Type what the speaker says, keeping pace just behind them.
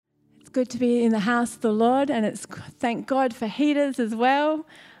good to be in the house of the Lord, and it's thank God for heaters as well.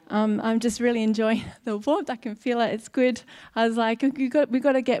 I'm just really enjoying the warmth. I can feel it. It's good. I was like, we've got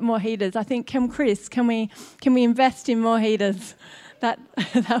to get more heaters. I think, Chris, can we invest in more heaters? That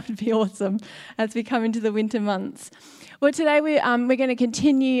would be awesome as we come into the winter months. Well, today we're going to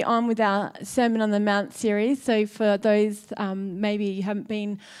continue on with our Sermon on the Mount series. So for those maybe you haven't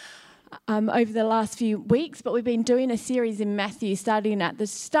been over the last few weeks, but we've been doing a series in Matthew, starting at the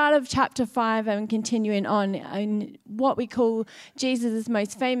start of chapter 5 and continuing on in what we call Jesus'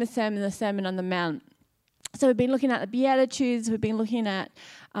 most famous sermon, the Sermon on the Mount. So we've been looking at the Beatitudes, we've been looking at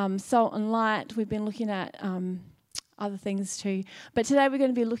salt and light, we've been looking at other things too. But today we're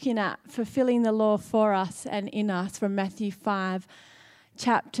going to be looking at fulfilling the law for us and in us from Matthew 5,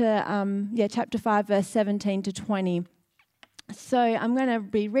 chapter 5, verse 17 to 20. So I'm going to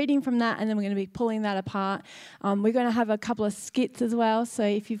be reading from that, and then we're going to be pulling that apart. We're going to have a couple of skits as well. So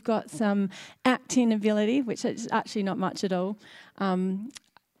if you've got some acting ability, which is actually not much at all,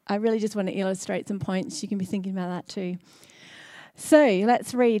 I really just want to illustrate some points. You can be thinking about that too. So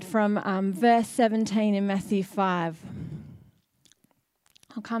let's read from verse 17 in Matthew 5.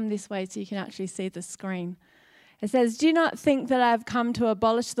 I'll come this way so you can actually see the screen. It says, "Do not think that I have come to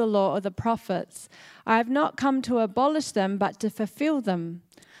abolish the law or the prophets. I have not come to abolish them, but to fulfill them.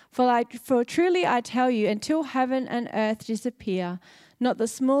 For truly I tell you, until heaven and earth disappear, not the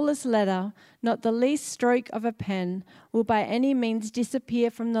smallest letter, not the least stroke of a pen, will by any means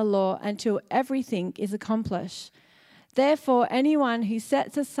disappear from the law until everything is accomplished. Therefore, anyone who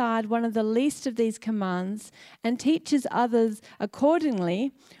sets aside one of the least of these commands and teaches others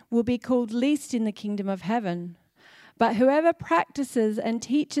accordingly will be called least in the kingdom of heaven. But whoever practices and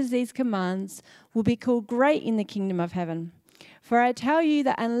teaches these commands will be called great in the kingdom of heaven. For I tell you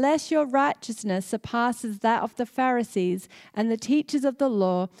that unless your righteousness surpasses that of the Pharisees and the teachers of the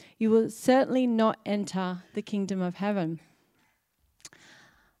law, you will certainly not enter the kingdom of heaven."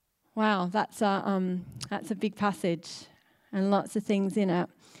 Wow, that's a big passage and lots of things in it.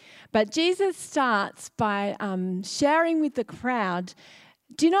 But Jesus starts by sharing with the crowd,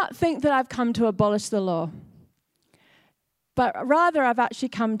 "Do not think that I've come to abolish the law, but rather I've actually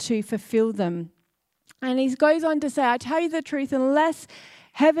come to fulfill them." And he goes on to say, "I tell you the truth, unless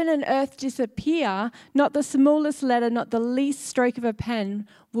heaven and earth disappear, not the smallest letter, not the least stroke of a pen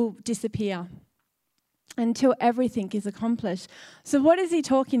will disappear until everything is accomplished." So what is he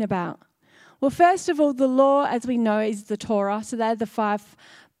talking about? Well, first of all, the law, as we know, is the Torah. So they're the 5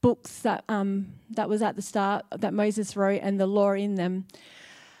 books that was at the start that Moses wrote, and the law in them.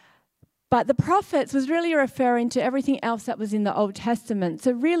 But the prophets was really referring to everything else that was in the Old Testament.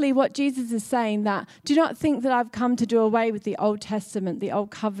 So really what Jesus is saying, that do not think that I've come to do away with the Old Testament, the Old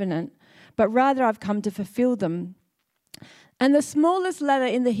Covenant, but rather I've come to fulfill them. And the smallest letter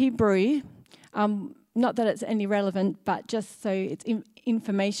in the Hebrew, not that it's any relevant, but just so it's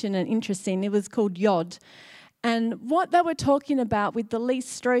information and interesting, it was called Yod. And what they were talking about with the least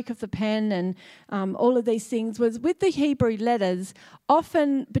stroke of the pen and all of these things was with the Hebrew letters,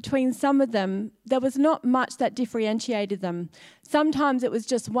 often between some of them, there was not much that differentiated them. Sometimes it was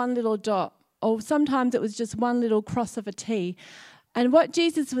just one little dot, or sometimes it was just one little cross of a T. And what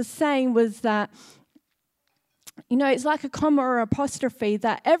Jesus was saying was that, it's like a comma or apostrophe,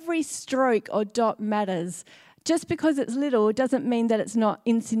 that every stroke or dot matters. Just because it's little doesn't mean that it's not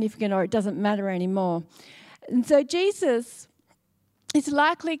insignificant or it doesn't matter anymore. And so Jesus is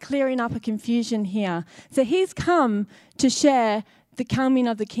likely clearing up a confusion here. So he's come to share the coming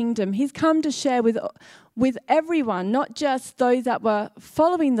of the kingdom. He's come to share with everyone, not just those that were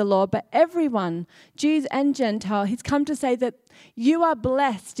following the law, but everyone, Jews and Gentile. He's come to say that you are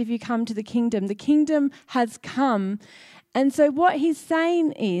blessed if you come to the kingdom. The kingdom has come. And so what he's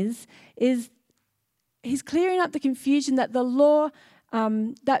saying is he's clearing up the confusion that the law,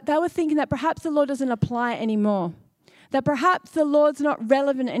 that they were thinking that perhaps the law doesn't apply anymore, that perhaps the law's not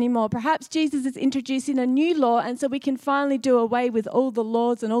relevant anymore. Perhaps Jesus is introducing a new law, and so we can finally do away with all the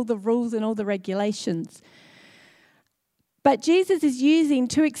laws and all the rules and all the regulations. But Jesus is using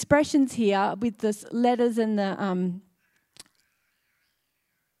 2 expressions here with the letters and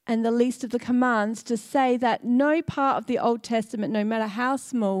the least of the commands to say that no part of the Old Testament, no matter how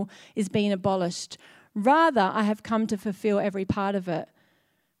small, is being abolished. Rather, I have come to fulfill every part of it.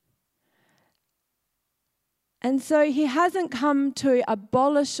 And so he hasn't come to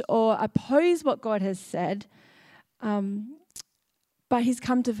abolish or oppose what God has said, but he's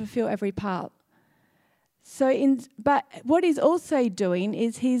come to fulfill every part. But what he's also doing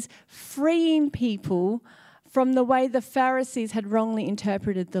is he's freeing people from the way the Pharisees had wrongly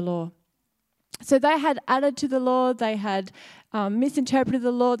interpreted the law. So they had added to the law, they had misinterpreted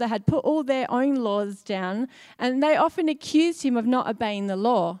the law, they had put all their own laws down, and they often accused him of not obeying the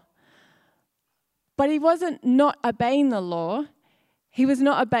law. But he wasn't not obeying the law. He was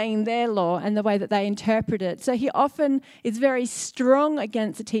not obeying their law and the way that they interpret it. So he often is very strong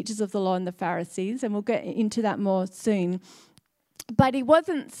against the teachers of the law and the Pharisees, and we'll get into that more soon. But he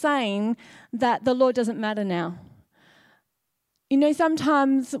wasn't saying that the law doesn't matter now. You know,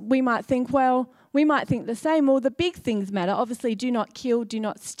 sometimes we might think the same. Well, the big things matter. Obviously, do not kill, do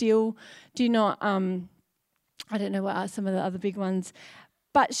not steal, do not, I don't know what are some of the other big ones.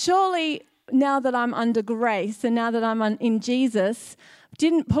 But surely, now that I'm under grace and now that I'm in Jesus,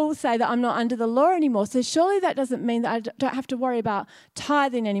 didn't Paul say that I'm not under the law anymore? So surely that doesn't mean that I don't have to worry about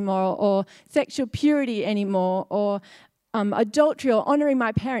tithing anymore or sexual purity anymore or adultery or honouring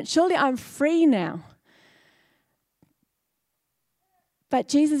my parents. Surely I'm free now. But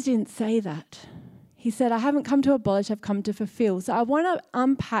Jesus didn't say that. He said, I haven't come to abolish, I've come to fulfill. So I want to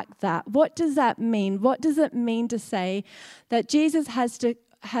unpack that. What does that mean? What does it mean to say that Jesus has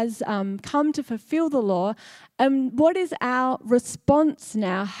come to fulfill the law? And what is our response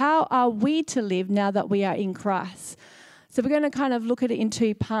now? How are we to live now that we are in Christ? So we're going to kind of look at it in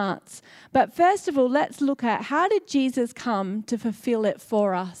two parts. But first of all, let's look at how did Jesus come to fulfill it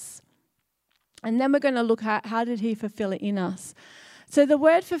for us? And then we're going to look at how did he fulfill it in us? So the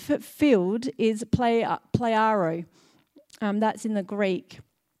word for fulfilled is pleiaro. That's in the Greek.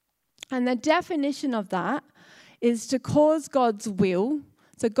 And the definition of that is to cause God's will.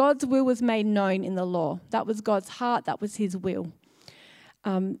 So God's will was made known in the law. That was God's heart. That was his will.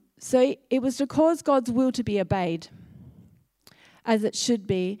 So it was to cause God's will to be obeyed, as it should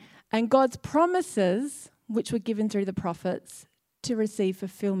be, and God's promises, which were given through the prophets, to receive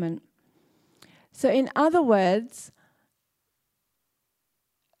fulfillment. So in other words,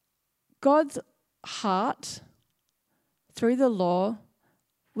 God's heart, through the law,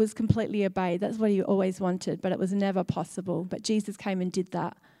 was completely obeyed. That's what he always wanted, but it was never possible. But Jesus came and did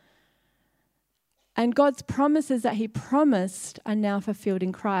that. And God's promises that he promised are now fulfilled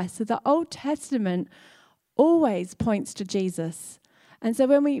in Christ. So the Old Testament always points to Jesus. And so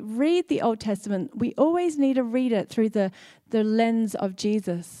when we read the Old Testament, we always need to read it through the lens of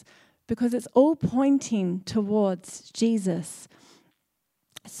Jesus, because it's all pointing towards Jesus.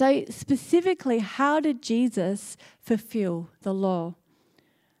 So specifically, how did Jesus fulfill the law?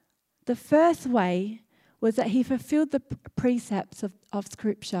 The first way was that he fulfilled the precepts of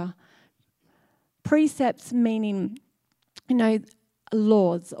Scripture. Precepts meaning,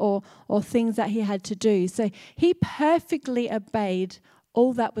 laws or things that he had to do. So he perfectly obeyed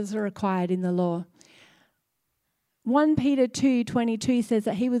all that was required in the law. 1 Peter 2:22 says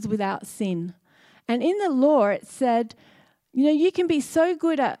that he was without sin. And in the law it said, you can be so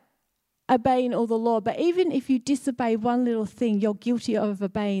good at obeying all the law, but even if you disobey one little thing, you're guilty of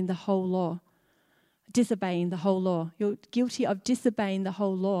disobeying the whole law. You're guilty of disobeying the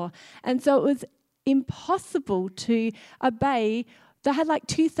whole law. And so it was impossible to obey. They had like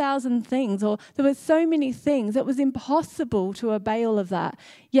 2,000 things, or there were so many things. It was impossible to obey all of that.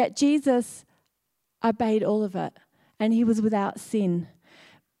 Yet Jesus obeyed all of it, and he was without sin.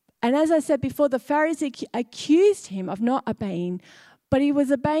 And as I said before, the Pharisees accused him of not obeying, but he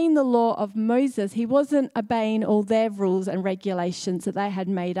was obeying the law of Moses. He wasn't obeying all their rules and regulations that they had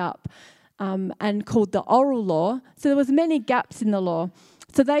made up and called the oral law. So there was many gaps in the law.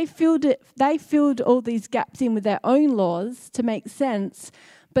 So they filled all these gaps in with their own laws to make sense.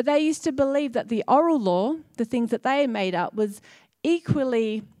 But they used to believe that the oral law, the things that they had made up, was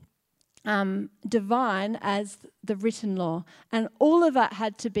equally divine as the written law, and all of it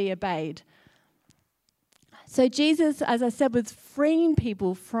had to be obeyed. So Jesus, as I said, was freeing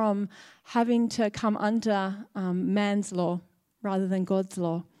people from having to come under man's law rather than God's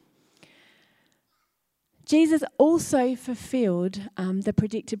law. Jesus also fulfilled the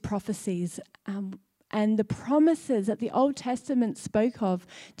predicted prophecies and the promises that the Old Testament spoke of.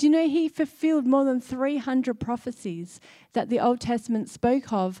 Do you know he fulfilled more than 300 prophecies that the Old Testament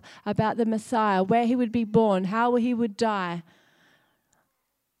spoke of about the Messiah, where he would be born, how he would die.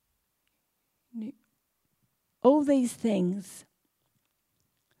 All these things.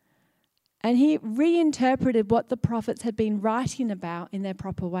 And he reinterpreted what the prophets had been writing about in their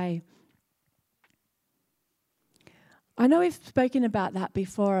proper way. I know we've spoken about that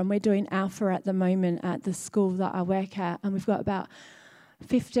before, and we're doing Alpha at the moment at the school that I work at, and we've got about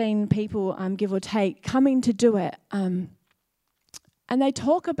 15 people, give or take, coming to do it. And they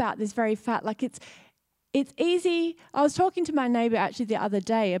talk about this very fact, like it's easy. I was talking to my neighbour actually the other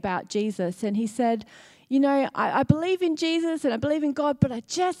day about Jesus, and he said, I believe in Jesus and I believe in God, but I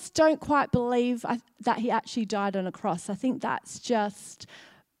just don't quite believe that he actually died on a cross. I think that's just,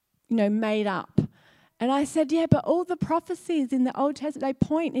 made up. And I said, yeah, but all the prophecies in the Old Testament, they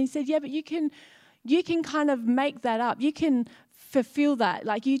point. And he said, yeah, but you can kind of make that up. You can fulfill that.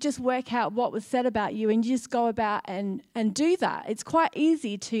 Like, you just work out what was said about you and you just go about and do that. It's quite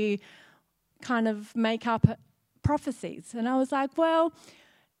easy to kind of make up prophecies. And I was like, well,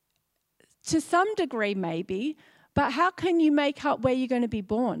 to some degree maybe, but how can you make up where you're going to be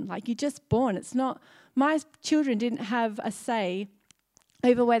born? Like, you're just born. It's not, my children didn't have a say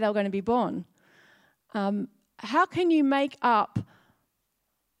over where they were going to be born. How can you make up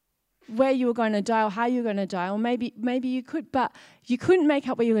where you were going to die or how you were going to die? Or maybe you could, but you couldn't make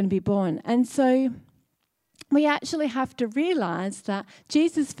up where you were going to be born. And so we actually have to realize that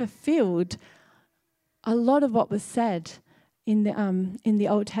Jesus fulfilled a lot of what was said in the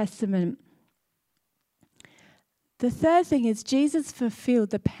Old Testament. The third thing is Jesus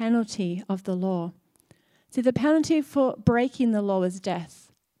fulfilled the penalty of the law. See, the penalty for breaking the law was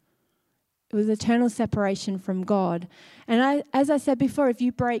death. It was eternal separation from God. And as I said before, if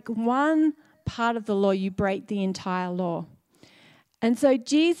you break one part of the law, you break the entire law. And so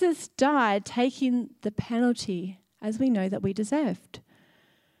Jesus died taking the penalty, as we know, that we deserved.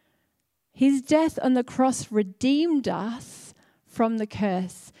 His death on the cross redeemed us from the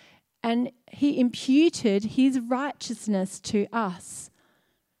curse, and he imputed his righteousness to us.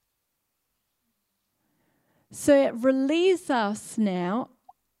 So it relieves us now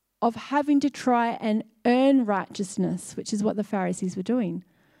of having to try and earn righteousness, which is what the Pharisees were doing.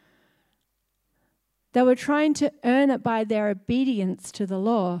 They were trying to earn it by their obedience to the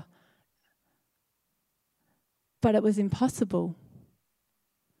law, but it was impossible.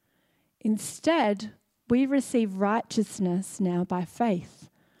 Instead, we receive righteousness now by faith,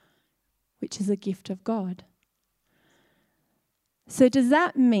 which is a gift of God. So does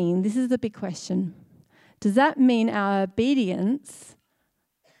that mean, this is the big question, does that mean our obedience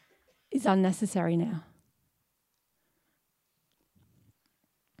is unnecessary now?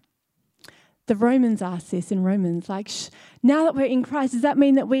 The Romans ask this in Romans, now that we're in Christ, does that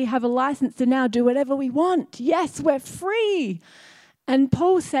mean that we have a license to now do whatever we want? Yes, we're free. And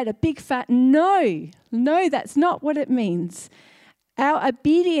Paul said a big fat no. No, that's not what it means. Our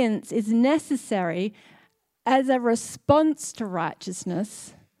obedience is necessary as a response to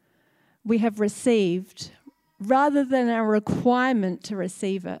righteousness we have received, rather than a requirement to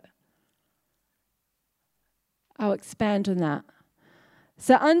receive it. I'll expand on that.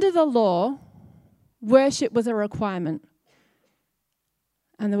 So under the law, worship was a requirement.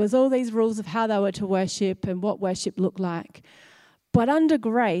 And there was all these rules of how they were to worship and what worship looked like. But under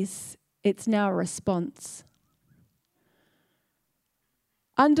grace, it's now a response.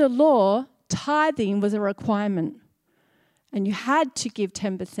 Under law, tithing was a requirement. And you had to give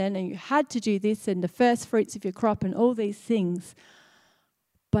 10% and you had to do this and the first fruits of your crop and all these things.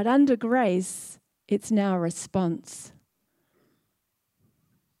 But under grace, it's now a response.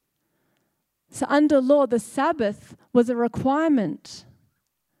 So under law, the Sabbath was a requirement.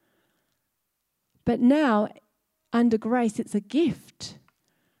 But now, under grace, it's a gift.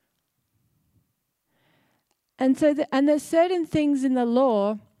 And so, there's certain things in the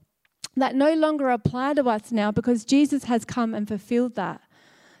law that no longer apply to us now because Jesus has come and fulfilled that.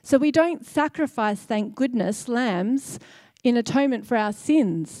 So we don't sacrifice, thank goodness, lambs in atonement for our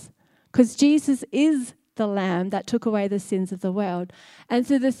sins, because Jesus is the Lamb that took away the sins of the world. And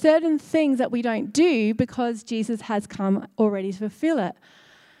so there's certain things that we don't do because Jesus has come already to fulfill it.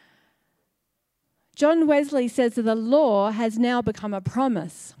 John Wesley says that the law has now become a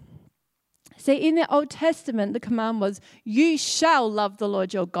promise. See, in the Old Testament, the command was, you shall love the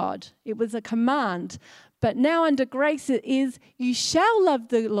Lord your God. It was a command. But now under grace it is, you shall love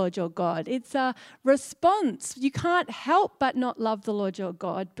the Lord your God. It's a response. You can't help but not love the Lord your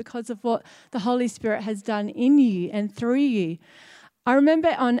God because of what the Holy Spirit has done in you and through you. I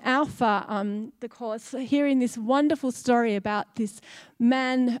remember on Alpha, the course, hearing this wonderful story about this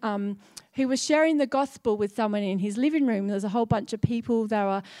man who was sharing the gospel with someone in his living room. There was a whole bunch of people. They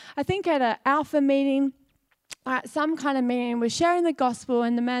were, I think, at an Alpha meeting, at some kind of meeting, was sharing the gospel,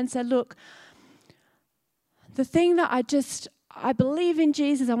 and the man said, look, the thing that I believe in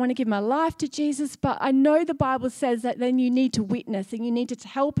Jesus, I want to give my life to Jesus, but I know the Bible says that then you need to witness and you need to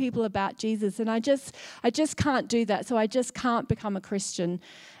tell people about Jesus, and I just can't do that, so I just can't become a Christian.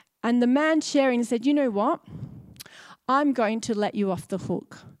 And the man sharing said, you know what? I'm going to let you off the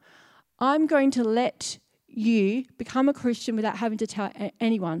hook. I'm going to let you become a Christian without having to tell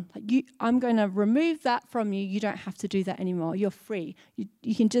anyone. I'm going to remove that from you. You don't have to do that anymore. You're free.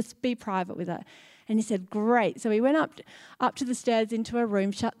 You can just be private with it. And he said, great. So he went up to the stairs into a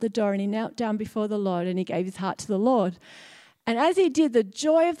room, shut the door, and he knelt down before the Lord and he gave his heart to the Lord. And as he did, the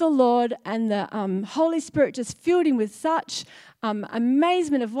joy of the Lord and the Holy Spirit just filled him with such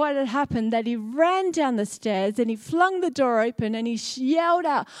amazement of what had happened that he ran down the stairs and he flung the door open and he yelled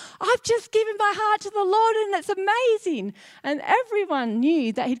out, I've just given my heart to the Lord and it's amazing. And everyone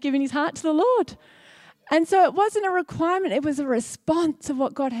knew that he'd given his heart to the Lord. And so it wasn't a requirement, it was a response of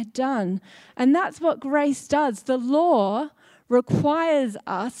what God had done. And that's what grace does. The law requires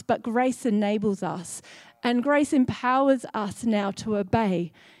us, but grace enables us. And grace empowers us now to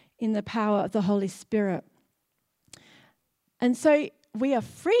obey in the power of the Holy Spirit. And so we are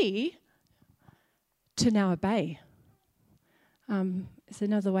free to now obey. It's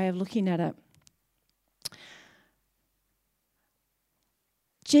another way of looking at it.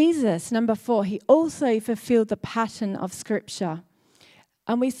 Jesus, number 4, he also fulfilled the pattern of Scripture.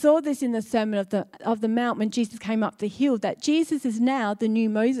 And we saw this in the Sermon of the Mount when Jesus came up the hill, that Jesus is now the new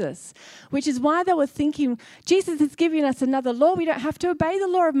Moses, which is why they were thinking, Jesus is giving us another law. We don't have to obey the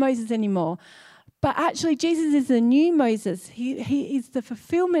law of Moses anymore. But actually, Jesus is the new Moses. He is the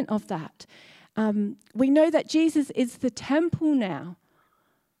fulfillment of that. We know that Jesus is the temple now.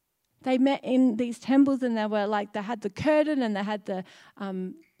 They met in these temples and they had the curtain and they had the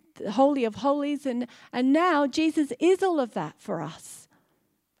Holy of Holies. And now Jesus is all of that for us.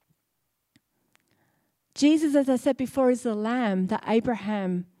 Jesus, as I said before, is the lamb that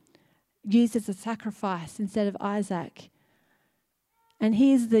Abraham used as a sacrifice instead of Isaac. And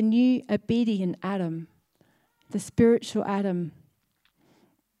he is the new obedient Adam, the spiritual Adam.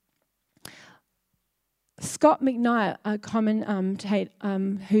 Scott McKnight,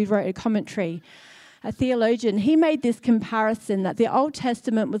 who wrote a commentary, a theologian, he made this comparison that the Old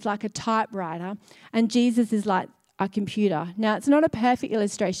Testament was like a typewriter and Jesus is like a computer. Now, it's not a perfect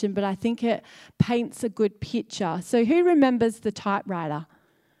illustration, but I think it paints a good picture. So who remembers the typewriter?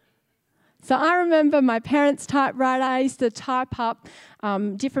 So I remember my parents' typewriter. I used to type up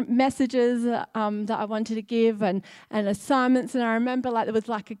different messages that I wanted to give and assignments. And I remember there was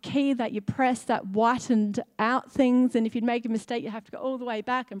like a key that you press that whitened out things. And if you'd make a mistake, you'd have to go all the way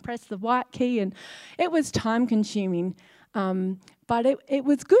back and press the white key. And it was time consuming, but it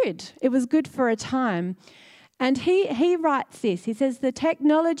was good. It was good for a time. And he writes this. He says, the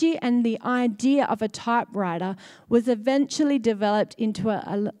technology and the idea of a typewriter was eventually developed into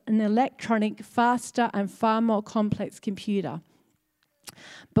an electronic, faster and far more complex computer.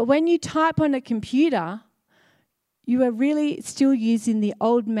 But when you type on a computer, you are really still using the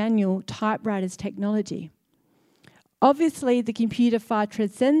old manual typewriter's technology. Obviously, the computer far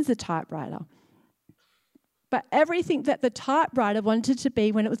transcends the typewriter. But everything that the typewriter wanted to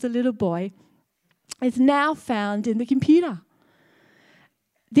be when it was a little boy is now found in the computer.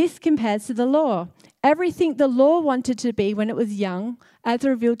 This compares to the law. Everything the law wanted to be when it was young, as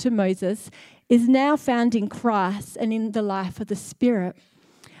revealed to Moses, is now found in Christ and in the life of the Spirit.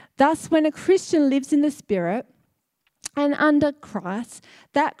 Thus, when a Christian lives in the Spirit and under Christ,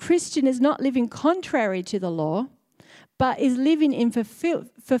 that Christian is not living contrary to the law, but is living in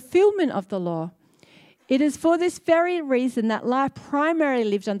fulfillment of the law. It is for this very reason that life primarily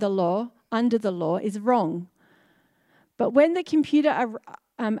lived under the law is wrong. But when the computer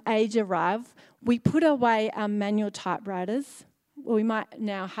age arrived, we put away our manual typewriters. Well, we might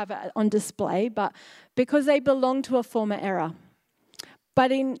now have it on display, but because they belong to a former era.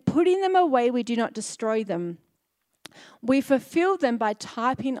 But in putting them away, we do not destroy them. We fulfill them by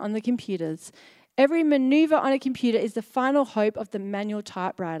typing on the computers. Every maneuver on a computer is the final hope of the manual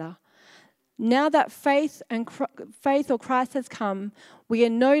typewriter. Now that faith or Christ has come, we are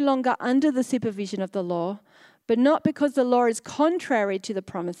no longer under the supervision of the law, but not because the law is contrary to the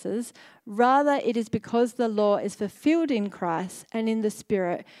promises. Rather, it is because the law is fulfilled in Christ and in the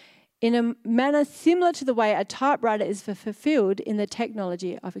Spirit in a manner similar to the way a typewriter is fulfilled in the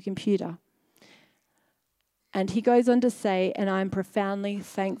technology of a computer. And he goes on to say, and I'm profoundly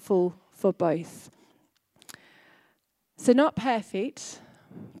thankful for both. So not perfect,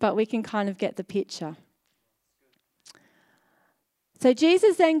 but we can kind of get the picture. So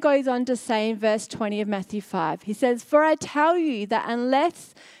Jesus then goes on to say in verse 20 of Matthew 5, he says, for I tell you that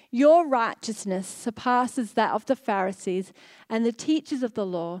unless your righteousness surpasses that of the Pharisees and the teachers of the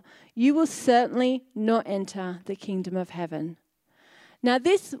law, you will certainly not enter the kingdom of heaven. Now,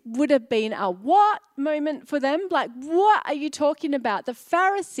 this would have been a what moment for them? Like, what are you talking about? The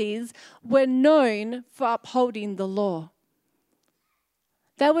Pharisees were known for upholding the law.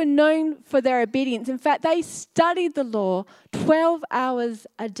 They were known for their obedience. In fact, they studied the law 12 hours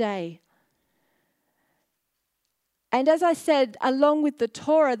a day. And as I said, along with the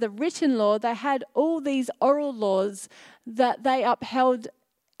Torah, the written law, they had all these oral laws that they upheld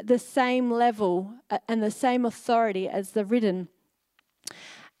the same level and the same authority as the written.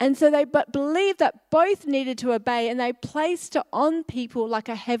 And so they believed that both needed to obey, and they placed it on people like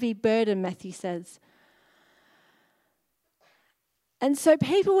a heavy burden, Matthew says. And so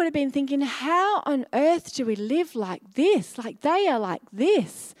people would have been thinking, how on earth do we live like this? Like they are like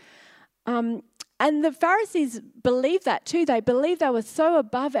this. And the Pharisees believed that too. They believed they were so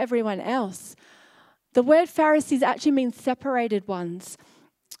above everyone else. The word Pharisees actually means separated ones.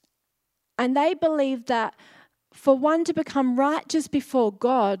 And they believed that for one to become righteous before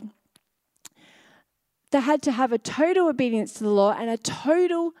God, they had to have a total obedience to the law and a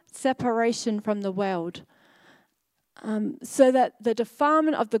total separation from the world. So that the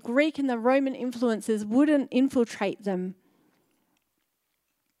defilement of the Greek and the Roman influences wouldn't infiltrate them.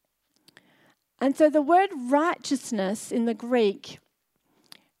 And so the word righteousness in the Greek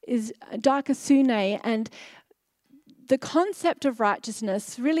is dikasune, and the concept of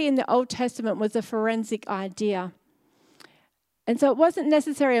righteousness really in the Old Testament was a forensic idea. And so it wasn't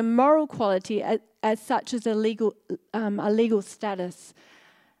necessarily a moral quality as such as a legal status.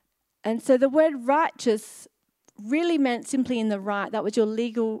 And so the word righteous really meant simply in the right. That was your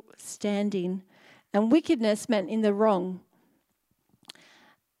legal standing. And wickedness meant in the wrong.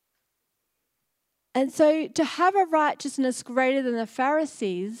 And so to have a righteousness greater than the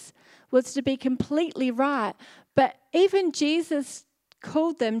Pharisees was to be completely right. But even Jesus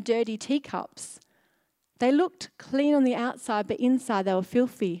called them dirty teacups. They looked clean on the outside, but inside they were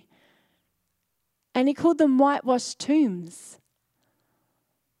filthy. And he called them whitewashed tombs.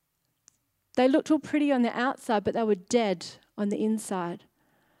 They looked all pretty on the outside, but they were dead on the inside.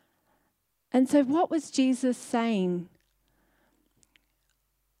 And so what was Jesus saying?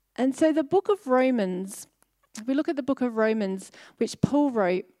 And so the book of Romans, if we look at the book of Romans, which Paul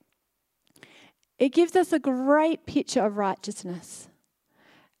wrote, it gives us a great picture of righteousness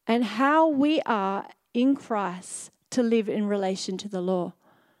and how we are in Christ to live in relation to the law.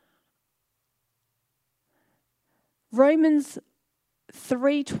 Romans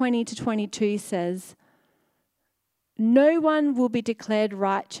 3:20-22 says, "No one will be declared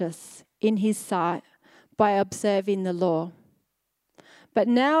righteous in his sight by observing the law. But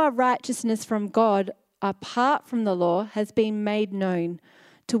now our righteousness from God, apart from the law, has been made known,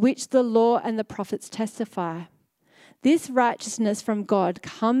 to which the law and the prophets testify. This righteousness from God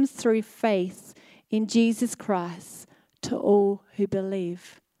comes through faith in Jesus Christ to all who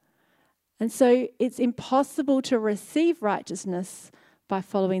believe." And so it's impossible to receive righteousness by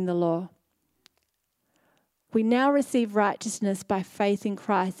following the law. We now receive righteousness by faith in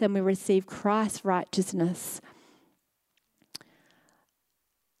Christ, and we receive Christ's righteousness.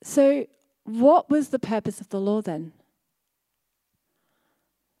 So what was the purpose of the law then?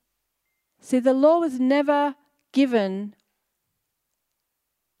 See, the law was never given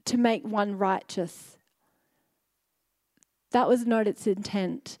to make one righteous. That was not its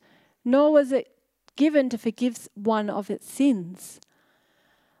intent. Nor was it given to forgive one of its sins.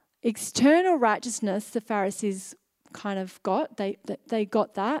 External righteousness, the Pharisees kind of got. They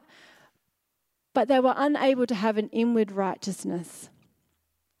got that. But they were unable to have an inward righteousness.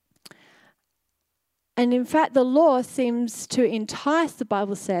 And in fact, the law seems to entice, the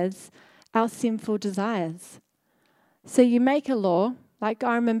Bible says, our sinful desires. So you make a law. Like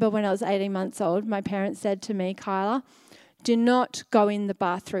I remember when I was 18 months old, my parents said to me, "Kyla, do not go in the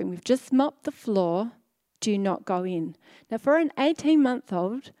bathroom. We've just mopped the floor. Do not go in." Now, for an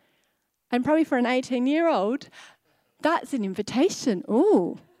 18-month-old, and probably for an 18-year-old, that's an invitation.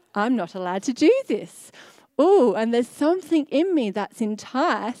 Ooh, I'm not allowed to do this. Ooh, and there's something in me that's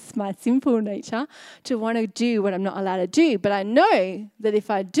enticed my sinful nature to want to do what I'm not allowed to do. But I know that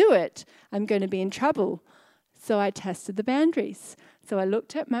if I do it, I'm going to be in trouble. So I tested the boundaries. So I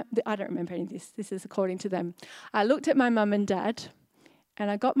looked at I don't remember any of this. This is according to them. I looked at my mum and dad,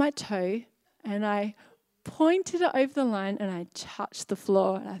 and I got my toe, and I pointed it over the line, and I touched the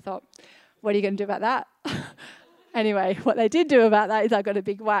floor. And I thought, what are you going to do about that? Anyway, what they did do about that is I got a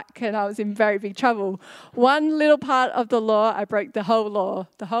big whack, and I was in very big trouble. One little part of the law, I broke the whole law,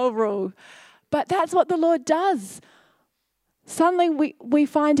 the whole rule. But that's what the law does. Suddenly we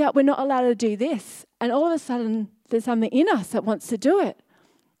find out we're not allowed to do this, and all of a sudden there's something in us that wants to do it.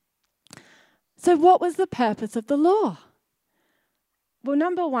 So what was the purpose of the law? Well,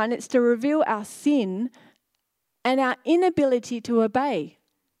 number one, it's to reveal our sin and our inability to obey.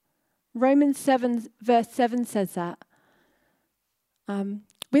 Romans 7 verse 7 says that.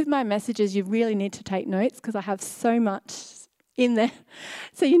 With my messages, you really need to take notes because I have so much in there.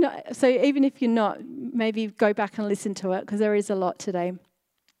 So so even if you're not, maybe go back and listen to it because there is a lot today.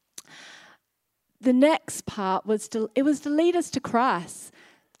 The next part was to lead us to Christ.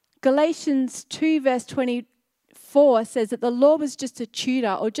 Galatians 2 verse 24 says that the law was just a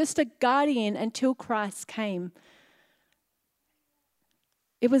tutor or just a guardian until Christ came.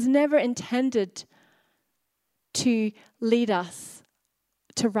 It was never intended to lead us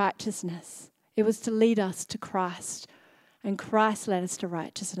to righteousness. It was to lead us to Christ, and Christ led us to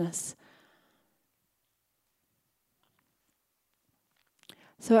righteousness.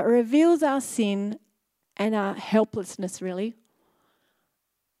 So it reveals our sin and our helplessness, really.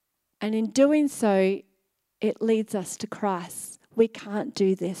 And in doing so, it leads us to Christ. We can't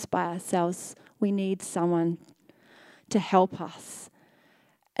do this by ourselves. We need someone to help us.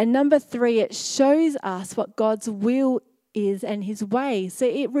 And number 3, it shows us what God's will is and his way. So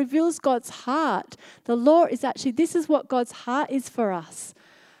it reveals God's heart. The law is actually, this is what God's heart is for us.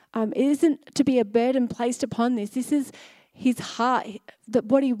 It isn't to be a burden placed upon this. This is his heart,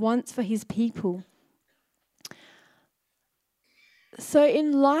 what he wants for his people. So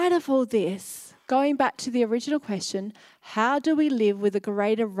in light of all this, going back to the original question, how do we live with a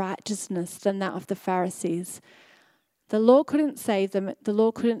greater righteousness than that of the Pharisees? The law couldn't save them. The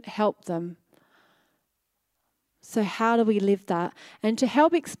law couldn't help them. So how do we live that? And to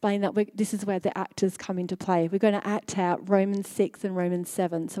help explain that, this is where the actors come into play. We're going to act out Romans 6 and Romans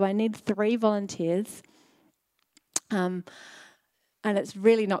 7. So I need 3 volunteers. And it's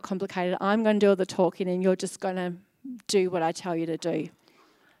really not complicated. I'm going to do all the talking and you're just going to do what I tell you to do.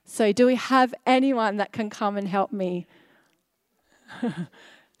 So do we have anyone that can come and help me?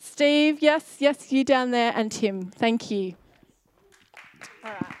 Steve, yes, you down there, and Tim. Thank you.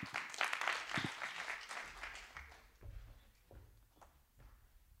 All right.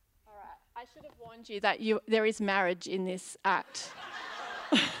 All right. I should have warned you that there is marriage in this act.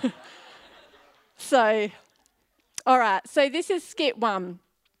 So, all right. So this is skit 1.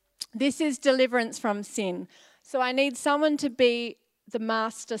 This is deliverance from sin. So I need someone to be the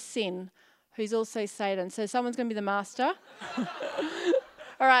master sin, who's also Satan. So someone's going to be the master.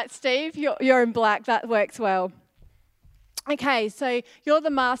 All right, Steve, you're in black. That works well. Okay, so you're the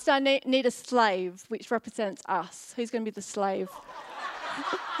master. I need a slave, which represents us. Who's going to be the slave?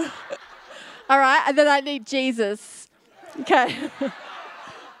 All right, and then I need Jesus. Okay.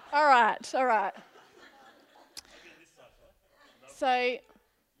 All right. So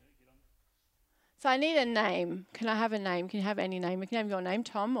I need a name. Can I have a name? Can you have any name? You can have your name,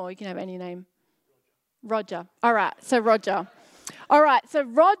 Tom, or you can have any name. Roger. All right, so Roger. All right, so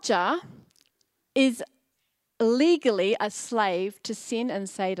Roger is legally a slave to sin and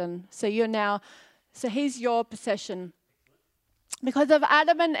Satan. So he's your possession. Because of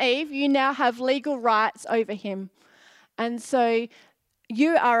Adam and Eve, you now have legal rights over him. And so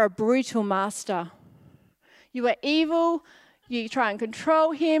you are a brutal master. You are evil, you try and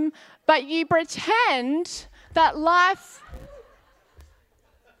control him, but you pretend that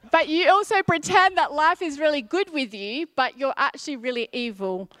but you also pretend that life is really good with you, but you're actually really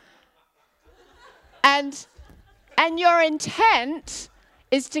evil. And your intent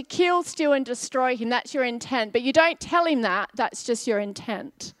is to kill, steal, and destroy him. That's your intent. But you don't tell him that. That's just your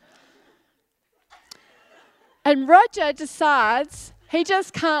intent. And Roger decides he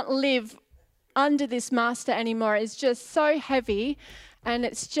just can't live under this master anymore. It's just so heavy, and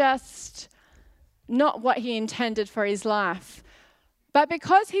it's just not what he intended for his life. But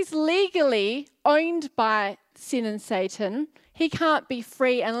because he's legally owned by sin and Satan, he can't be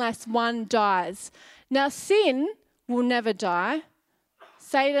free unless one dies. Now, sin will never die.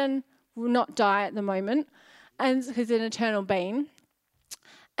 Satan will not die at the moment, and he's an eternal being.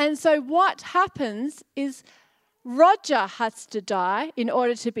 And so what happens is Roger has to die in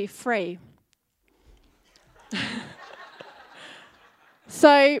order to be free.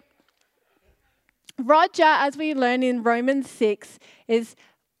 So Roger, as we learn in Romans 6, is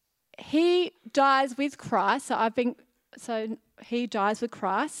he dies with Christ. So he dies with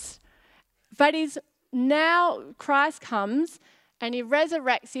Christ. But now Christ comes and he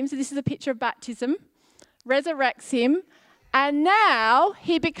resurrects him. So this is a picture of baptism. Resurrects him. And now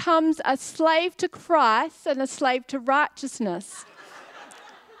he becomes a slave to Christ and a slave to righteousness.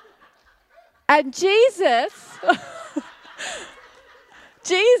 And Jesus,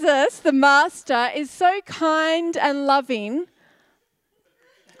 the master, is so kind and loving.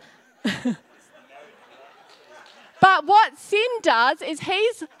 But what sin does is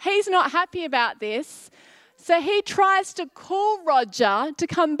he's not happy about this. So he tries to call Roger to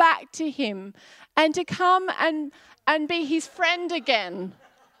come back to him and to come and be his friend again.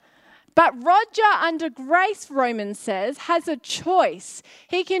 But Roger, under grace, Romans says, has a choice.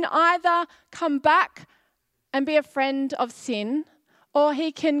 He can either come back and be a friend of sin, or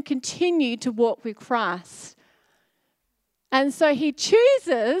he can continue to walk with Christ. And so he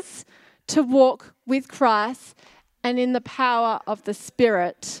chooses to walk with Christ and in the power of the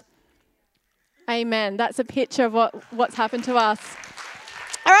Spirit. Amen. That's a picture of what's happened to us.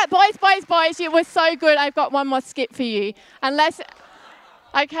 All right, boys, you were so good. I've got one more skip for you.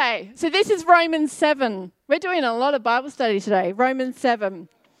 Okay, so this is Romans 7. We're doing a lot of Bible study today. Romans 7.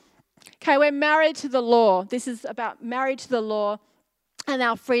 Okay, we're married to the law. This is about married to the law and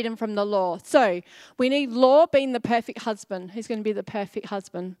our freedom from the law. So we need law being the perfect husband. Who's going to be the perfect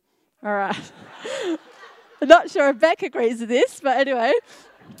husband? All right. I'm not sure if Beck agrees with this, but anyway.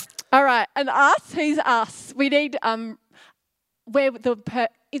 All right, and us, who's us? We need, we're the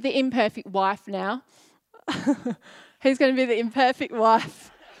imperfect wife now. Who's going to be the imperfect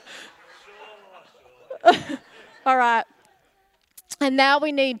wife? All right. And now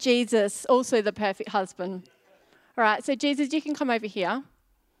we need Jesus, also the perfect husband. All right, so Jesus, you can come over here.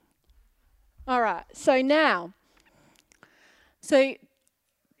 All right, so now,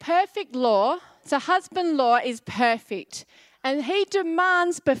 perfect law, so husband law is perfect, and he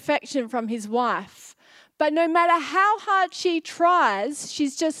demands perfection from his wife. But no matter how hard she tries,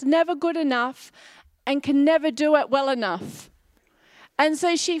 she's just never good enough and can never do it well enough. And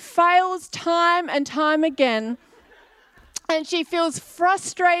so she fails time and time again, and she feels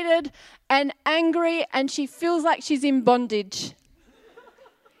frustrated and angry, and she feels like she's in bondage.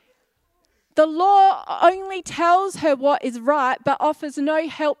 The law only tells her what is right, but offers no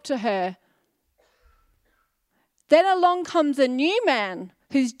help to her. Then along comes a new man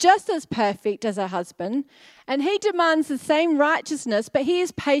who's just as perfect as her husband, and he demands the same righteousness, but he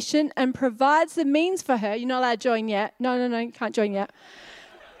is patient and provides the means for her. You're not allowed to join yet. No, you can't join yet.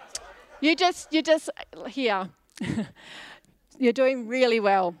 You're just here. You're doing really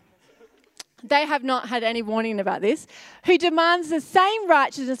well. They have not had any warning about this. Who demands the same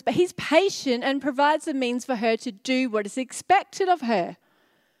righteousness, but he's patient and provides the means for her to do what is expected of her.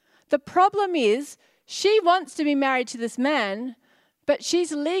 The problem is, she wants to be married to this man, but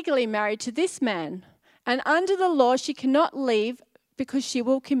she's legally married to this man. And under the law, she cannot leave because she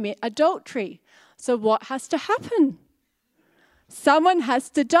will commit adultery. So what has to happen? Someone has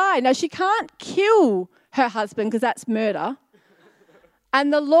to die. Now, she can't kill her husband because that's murder.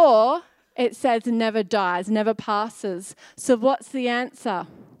 And the law, it says, never dies, never passes. So what's the answer?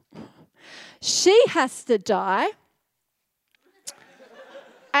 She has to die.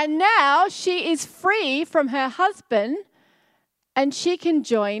 And now she is free from her husband, and she can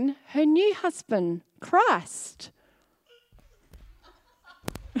join her new husband, Christ.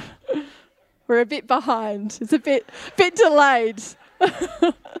 We're a bit behind. It's a bit delayed.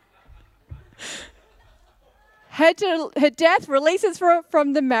 Her death releases her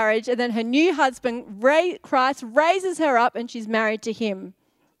from the marriage, and then her new husband, Christ, raises her up, and she's married to him.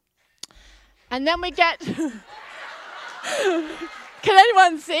 And then we get... Can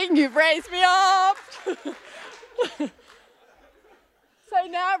anyone sing? You've raised me up. So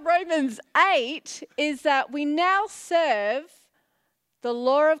now Romans 8 is that we now serve the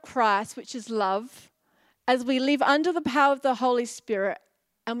law of Christ, which is love, as we live under the power of the Holy Spirit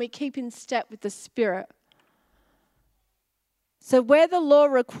and we keep in step with the Spirit. So where the law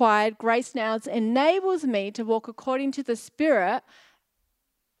required, grace now enables me to walk according to the Spirit,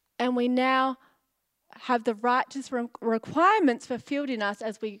 and we now have the righteous requirements fulfilled in us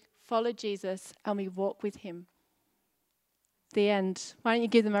as we follow Jesus and we walk with him. The end. Why don't you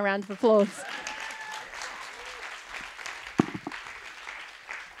give them a round of applause?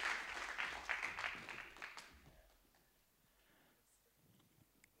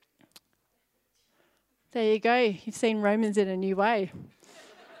 There you go. You've seen Romans in a new way.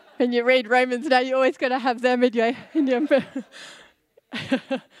 When you read Romans now, you're always going to have them in your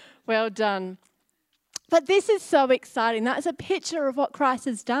Well done. But this is so exciting. That's a picture of what Christ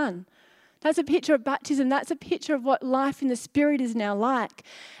has done. That's a picture of baptism. That's a picture of what life in the Spirit is now like.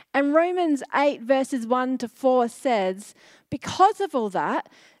 And Romans 8 verses 1 to 4 says, because of all that,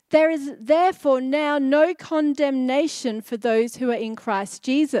 there is therefore now no condemnation for those who are in Christ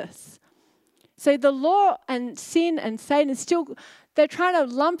Jesus. So the law and sin and Satan is still, they're trying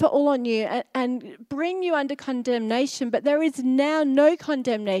to lump it all on you and bring you under condemnation, but there is now no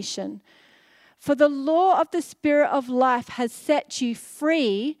condemnation. For the law of the Spirit of life has set you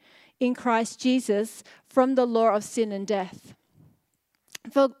free in Christ Jesus from the law of sin and death.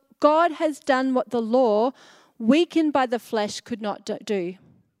 For God has done what the law, weakened by the flesh, could not do.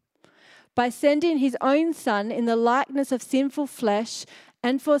 By sending his own Son in the likeness of sinful flesh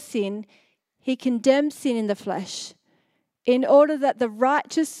and for sin, he condemned sin in the flesh, in order that the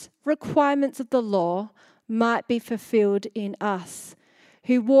righteous requirements of the law might be fulfilled in us,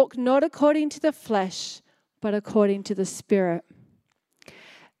 who walk not according to the flesh, but according to the Spirit.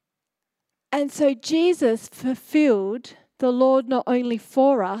 And so Jesus fulfilled the law not only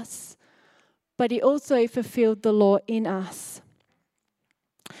for us, but he also fulfilled the law in us.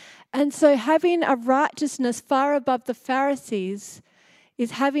 And so having a righteousness far above the Pharisees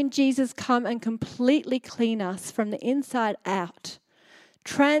is having Jesus come and completely clean us from the inside out,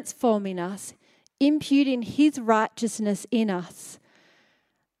 transforming us, imputing his righteousness in us.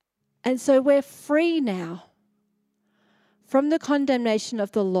 And so we're free now from the condemnation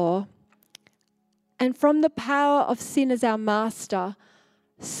of the law and from the power of sin as our master,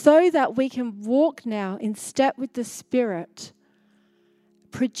 so that we can walk now in step with the Spirit,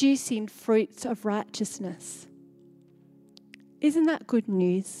 producing fruits of righteousness. Isn't that good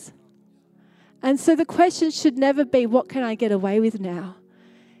news? And so the question should never be, what can I get away with now?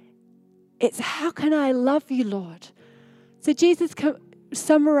 It's, how can I love you, Lord? So Jesus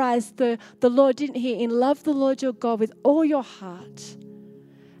summarized the law, didn't he? In love the Lord your God with all your heart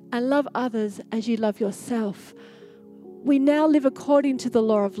and love others as you love yourself. We now live according to the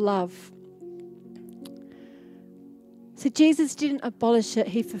law of love. So Jesus didn't abolish it,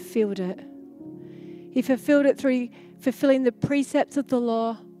 he fulfilled it. He fulfilled it through fulfilling the precepts of the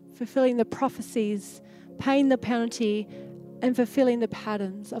law, fulfilling the prophecies, paying the penalty, and fulfilling the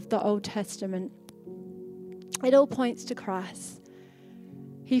patterns of the Old Testament. It all points to Christ.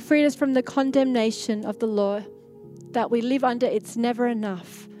 He freed us from the condemnation of the law that we live under. It's never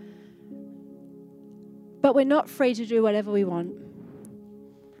enough. But we're not free to do whatever we want.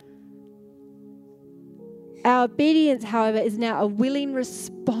 Our obedience, however, is now a willing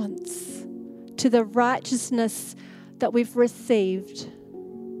response to the righteousness that we've received,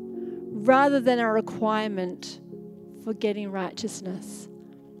 rather than a requirement for getting righteousness.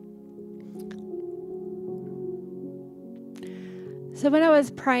 So when I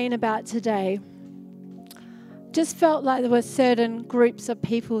was praying about today, just felt like there were certain groups of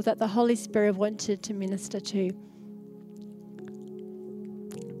people that the Holy Spirit wanted to minister to.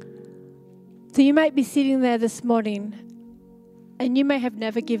 So you might be sitting there this morning and you may have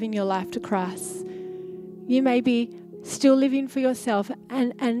never given your life to Christ. You may be still living for yourself.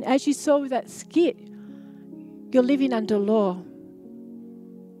 And as you saw with that skit, you're living under law.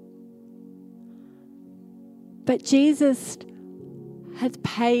 But Jesus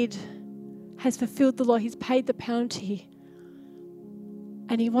has fulfilled the law. He's paid the penalty.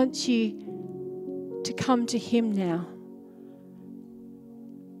 And he wants you to come to him now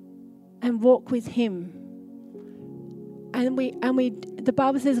and walk with him. And the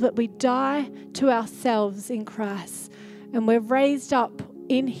Bible says that we die to ourselves in Christ and we're raised up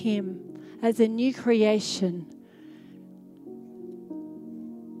in him as a new creation.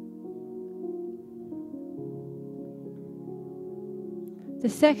 The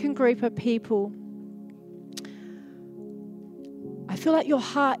second group of people, I feel like your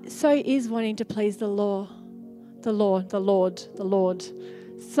heart so is wanting to please the Lord.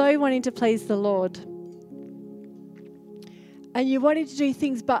 So wanting to please the Lord. And you're wanting to do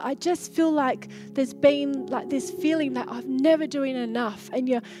things, but I just feel like there's been like this feeling that I'm never doing enough, and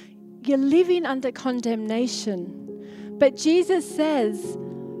you're living under condemnation. But Jesus says,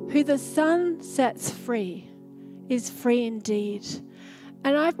 who the Son sets free is free indeed.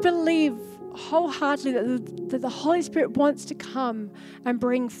 And I believe wholeheartedly that the Holy Spirit wants to come and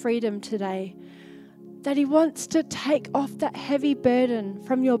bring freedom today. That he wants to take off that heavy burden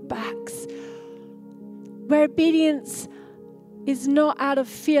from your backs. Where obedience is not out of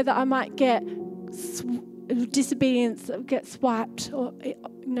fear that I might get disobedience, get swiped or hit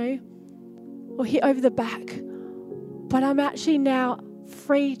over the back. But I'm actually now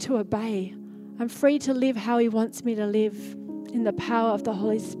free to obey. I'm free to live how he wants me to live in the power of the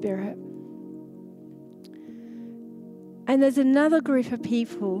Holy Spirit. And there's another group of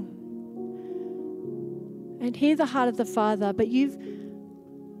people, and hear the heart of the Father, but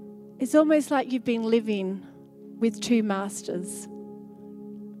it's almost like you've been living with two masters.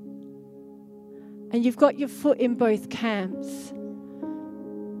 And you've got your foot in both camps.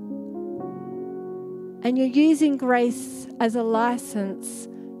 And you're using grace as a license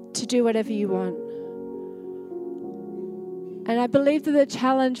to do whatever you want. And I believe that the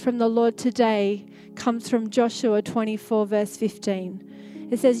challenge from the Lord today comes from Joshua 24, verse 15.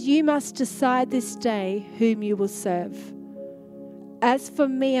 It says, you must decide this day whom you will serve. As for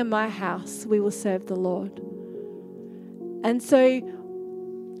me and my house, we will serve the Lord. And so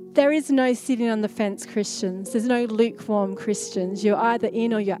There is no sitting on the fence Christians. There's no lukewarm Christians. You're either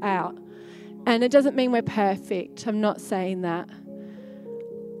in or you're out. And it doesn't mean we're perfect. I'm not saying that.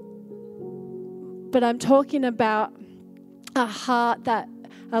 But I'm talking about a heart that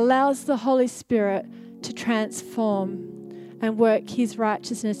allows the Holy Spirit to transform and work His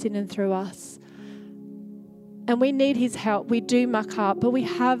righteousness in and through us. And we need His help. We do muck up, but we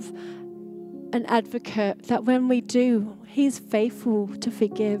have an advocate that when we do, He's faithful to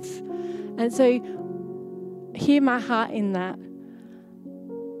forgive. And so hear my heart in that.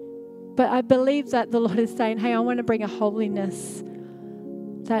 But I believe that the Lord is saying, hey, I want to bring a holiness,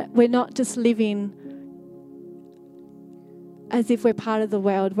 that we're not just living as if we're part of the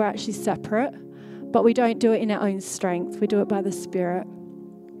world. We're actually separate, but we don't do it in our own strength. We do it by the Spirit.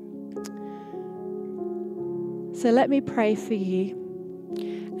 So let me pray for you.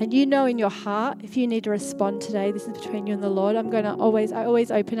 And you know in your heart, if you need to respond today, this is between you and the Lord. I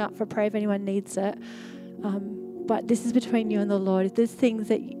always open up for prayer if anyone needs it. But this is between you and the Lord. If there's things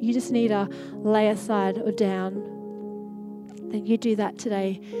that you just need to lay aside or down, then you do that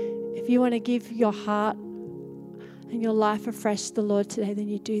today. If you want to give your heart and your life afresh to the Lord today, then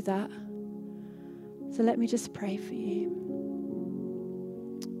you do that. So let me just pray for you.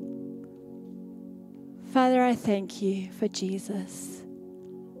 Father, I thank you for Jesus.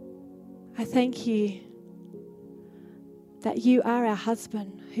 I thank you that you are our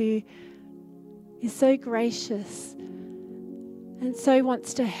husband who is so gracious and so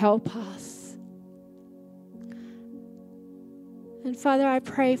wants to help us. And Father, I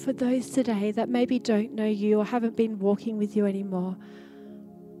pray for those today that maybe don't know you or haven't been walking with you anymore.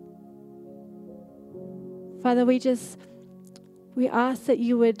 Father, we ask that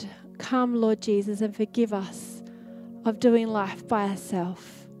you would come, Lord Jesus, and forgive us of doing life by ourselves.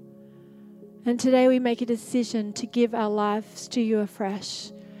 And today we make a decision to give our lives to you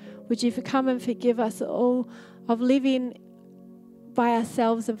afresh. Would you come and forgive us all of living by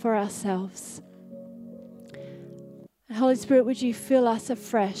ourselves and for ourselves? And Holy Spirit, would you fill us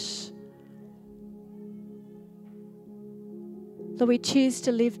afresh? Lord, we choose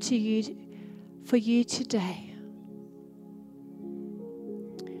to live to you, for you today.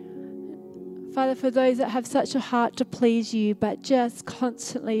 Father, for those that have such a heart to please you, but just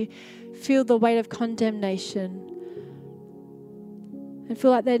constantly feel the weight of condemnation and feel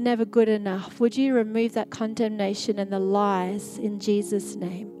like they're never good enough, would you remove that condemnation and the lies in Jesus'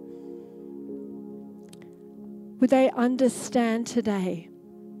 name? Would they understand today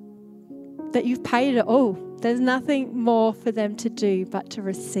that you've paid it all? There's nothing more for them to do but to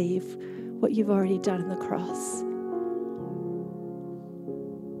receive what you've already done on the cross.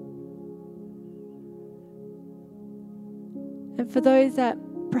 And for those that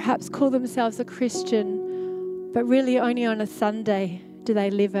perhaps call themselves a Christian, but really only on a Sunday do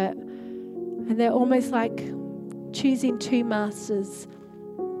they live it, and they're almost like choosing two masters.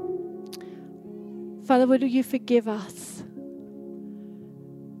 Father, would you forgive us?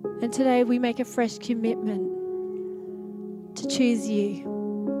 And today we make a fresh commitment to choose you.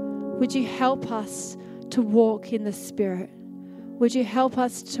 Would you help us to walk in the Spirit? Would you help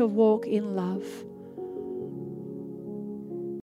us to walk in love?